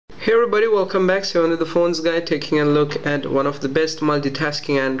Hey everybody, welcome back. So under the phones guy, taking a look at one of the best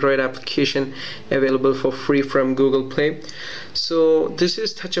multitasking Android application available for free from Google Play. So this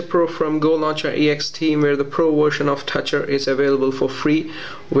is Toucher Pro from Go Launcher EX team, where the Pro version of Toucher is available for free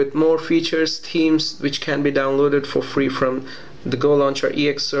with more features, themes which can be downloaded for free from the Go Launcher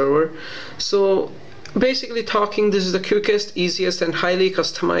EX server. So basically talking, this is the quickest, easiest and highly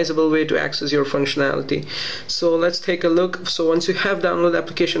customizable way to access your functionality. So let's take a look. So once you have downloaded the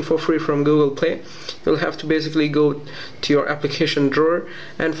application for free from Google Play, you'll have to basically go to your application drawer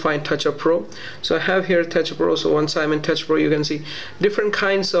and find Toucher Pro. So I have here Toucher Pro. So once I'm in Toucher Pro, you can see different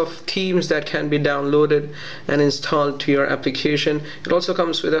kinds of themes that can be downloaded and installed to your application. It also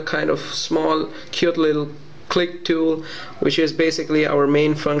comes with a kind of small cute little click tool, which is basically our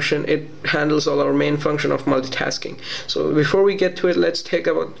main function. It handles all our main function of multitasking. So before we get to it, let's take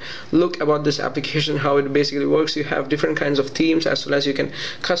a look about this application, how it basically works. You have different kinds of themes, as well as you can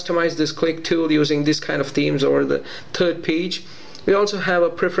customize this click tool using this kind of themes over the third page. We also have a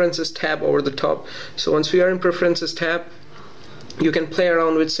preferences tab over the top. So once we are in preferences tab, you can play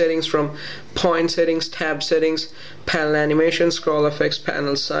around with settings from point settings, tab settings, panel animation, scroll effects,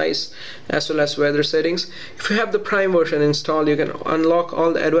 panel size, as well as weather settings. If you have the Prime version installed, you can unlock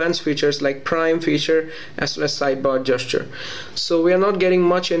all the advanced features like Prime feature as well as sidebar gesture. So we are not getting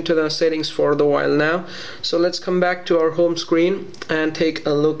much into the settings for the while now. So let's come back to our home screen and take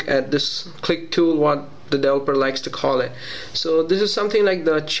a look at this click tool, what the developer likes to call it. So this is something like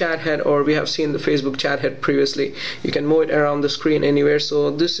the chat head, or we have seen the Facebook chat head previously. You can move it around the screen anywhere. So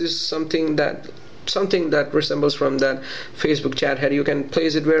this is something that resembles from that Facebook chat head. You can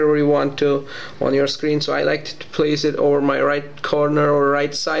place it wherever you want to on your screen. So I like to place it over my right corner or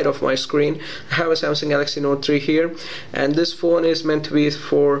right side of my screen. I have a Samsung Galaxy Note 3 here, and this phone is meant to be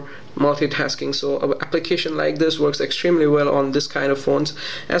for multitasking. So an application like this works extremely well on this kind of phones,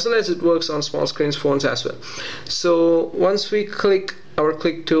 as well as it works on small screens phones as well. So once we click our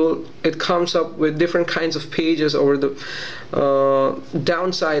click tool, it comes up with different kinds of pages over the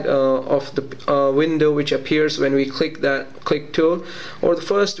downside of the window which appears when we click that click tool. Or the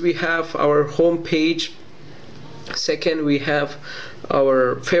first, we have our home page. Second, we have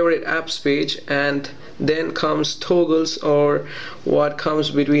our favorite apps page, and then comes toggles, or what comes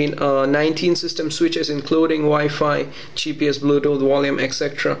between 19 system switches including Wi-Fi, GPS, Bluetooth, volume,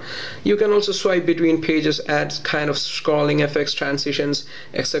 etc. You can also swipe between pages, add kind of scrolling effects, transitions,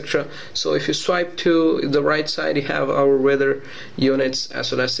 etc. So if you swipe to the right side, you have our weather units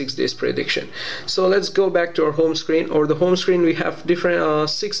as well as 6 days prediction. So let's go back to our home screen. Over the home screen, we have different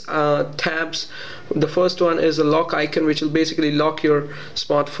 6 tabs. The first one is a lock icon, which will basically lock your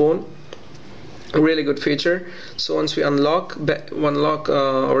smartphone. A really good feature. So once we unlock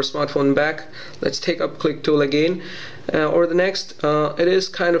our smartphone back, let's take up click tool again. Or the next, it is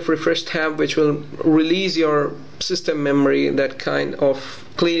kind of refresh tab, which will release your system memory, that kind of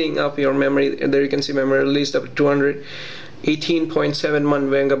cleaning up your memory. There you can see memory released up to 218.71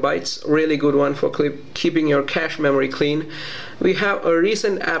 megabytes. Really good one for keeping your cache memory clean. We have a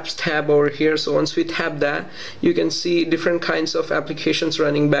recent apps tab over here. So once we tap that, you can see different kinds of applications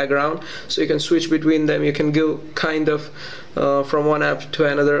running background. So you can switch between them. You can go kind of from one app to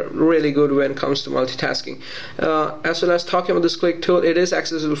another. Really good when it comes to multitasking. As well as talking about this click tool, it is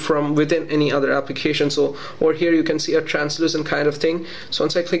accessible from within any other application. So over here you can see a translucent kind of thing. So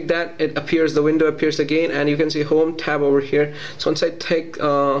once I click that, it appears, the window appears again, and you can see home tab over here. So once I take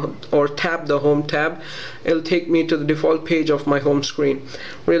or tap the home tab, it'll take me to the default page of my home screen.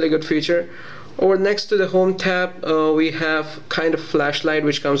 Really good feature. Over next to the home tab, we have kind of flashlight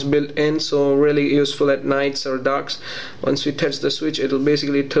which comes built in, so really useful at nights or darks. Once we touch the switch, it'll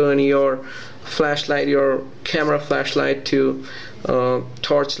basically turn your flashlight, your camera flashlight, to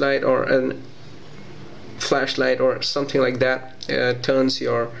torch light or an flashlight or something like that. Turns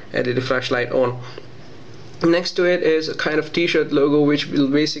your LED flashlight on. Next to it is a kind of t-shirt logo, which will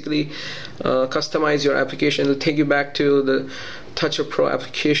basically customize your application. It'll take you back to the Toucher Pro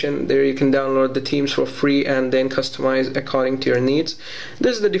application. There you can download the themes for free and then customize according to your needs.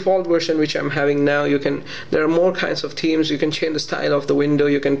 This is the default version which I'm having now. There are more kinds of themes. You can change the style of the window,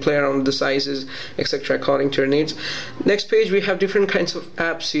 you can play around with the sizes, etc. according to your needs. Next page, we have different kinds of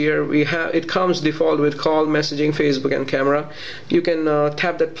apps here. It comes default with call, messaging, Facebook and camera. You can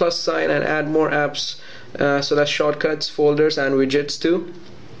tap that plus sign and add more apps. So that's shortcuts, folders and widgets too.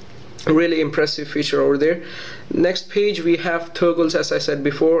 Really impressive feature over there. Next page, we have toggles. As I said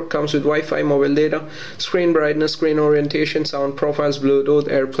before, comes with Wi-Fi, mobile data, screen brightness, screen orientation, sound profiles, Bluetooth,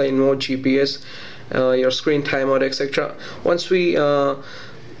 airplane mode, GPS, your screen timeout, etc. Once we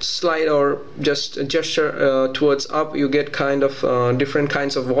slide or just gesture towards up, you get kind of different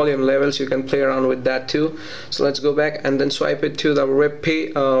kinds of volume levels. You can play around with that too. So let's go back and then swipe it to the web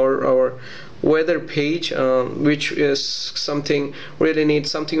page or our weather page, which is something really neat,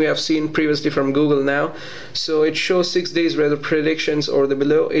 something we have seen previously from Google now. So it shows 6 days weather predictions, or the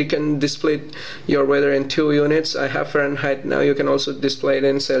below. You can display your weather in 2 units. I have Fahrenheit now. You can also display it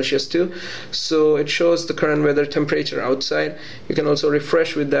in Celsius too. So it shows the current weather temperature outside. You can also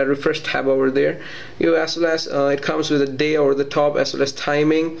refresh with that refresh tab over there. As well as it comes with a day over the top, as well as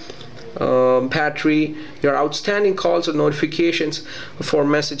timing, battery, your outstanding calls or notifications for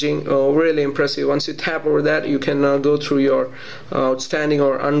messaging. Really impressive. Once you tap over that, you can go through your outstanding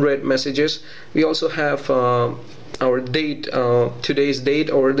or unread messages. We also have our date, today's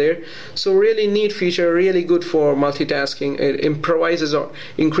date over there. So really neat feature, really good for multitasking. It improvises or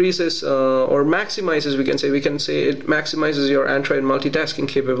increases or maximizes, we can say it maximizes your Android multitasking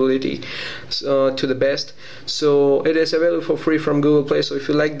capability to the best. So it is available for free from Google Play. So if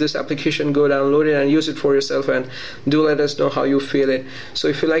you like this application, go download it and use it for yourself, and do let us know how you feel it. So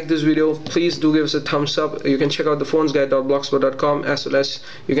if you like this video, please do give us a thumbs up. You can check out thephonesguide.blogspot.com, as well as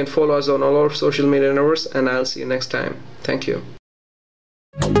you can follow us on all our social media networks, and I'll see you next time. Thank you.